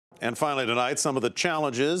And finally tonight, some of the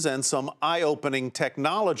challenges and some eye-opening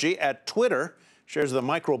technology at Twitter. Shares of the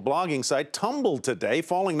microblogging site tumbled today,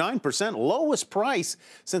 falling 9%, lowest price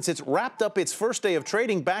since it's wrapped up its first day of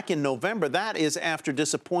trading back in November. That is after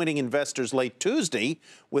disappointing investors late Tuesday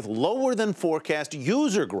with lower than forecast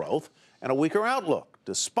user growth and a weaker outlook,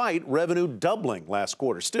 despite revenue doubling last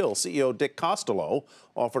quarter. Still, CEO Dick Costolo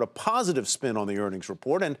offered a positive spin on the earnings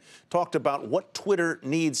report and talked about what Twitter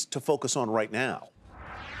needs to focus on right now.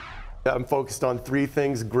 I'm focused on three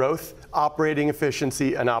things: growth, operating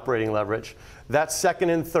efficiency, and operating leverage. That second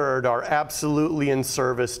and third are absolutely in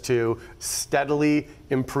service to steadily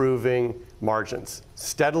improving margins.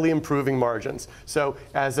 Steadily improving margins. So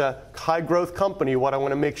as a high growth company, what I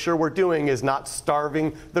want to make sure we're doing is not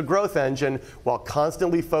starving the growth engine while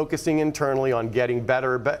constantly focusing internally on getting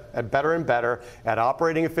better and better at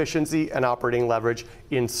operating efficiency and operating leverage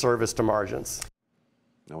in service to margins.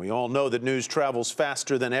 Now, we all know that news travels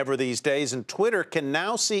faster than ever these days, and Twitter can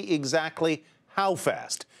now see exactly how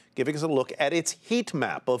fast, giving us a look at its heat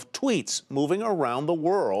map of tweets moving around the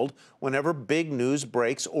world whenever big news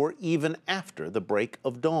breaks or even after the break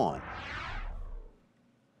of dawn.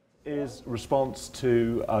 Is response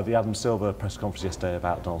to the Adam Silver press conference yesterday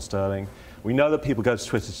about Donald Sterling. We know that people go to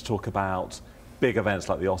Twitter to talk about big events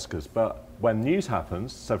like the Oscars, but when news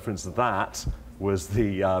happens, so for instance that was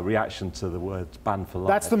the reaction to the word ban for life.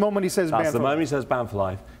 That's the moment he says ban for life. That's the moment he says ban for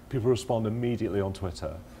life. People respond immediately on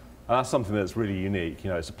Twitter. And that's something that's really unique.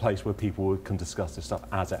 You know, it's a place where people can discuss this stuff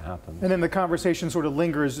as it happens. And then the conversation sort of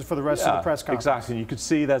lingers for the rest of the press conference. Exactly. You could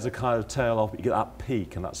see there's a kind of tail off. You get that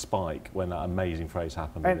peak and that spike when that amazing phrase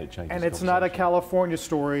happened and it changes. And it's not a California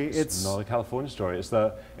story. It's not a California story. It's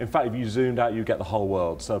the. In fact, if you zoomed out, you get the whole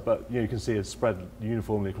world. So, but you know, you can see it spread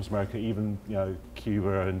uniformly across America, even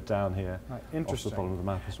Cuba and down here. Right. Interesting. Off the bottom of the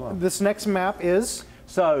map as well. This next map is.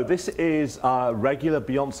 So this is regular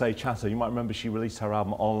Beyonce chatter. You might remember she released her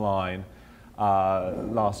album online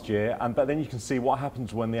last year, but then you can see what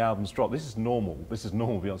happens when the albums drop. This is normal. This is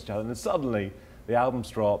normal Beyonce chatter. And then suddenly the album's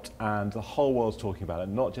dropped and the whole world's talking about it,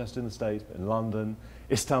 not just in the States, but in London,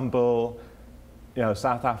 Istanbul,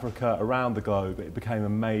 South Africa, around the globe. It became a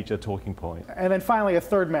major talking point. And then finally a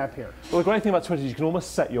third map here. Well, the great thing about Twitter is you can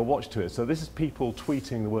almost set your watch to it. So this is people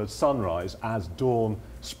tweeting the word sunrise as dawn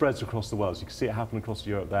spreads across the world. So you can see it happen across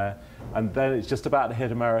Europe there. And then it's just about to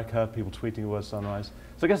hit America, people tweeting the word sunrise.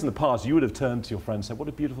 So I guess in the past you would have turned to your friend and said, what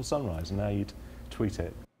a beautiful sunrise, and now you'd tweet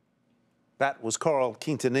it. That was Carl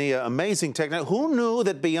Quintanilla. Amazing technology. Who knew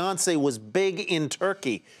that Beyonce was big in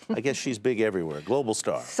Turkey? I guess she's big everywhere. Global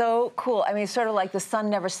star. So cool. I mean, sort of like the sun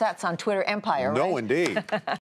never sets on Twitter empire, right? No, indeed.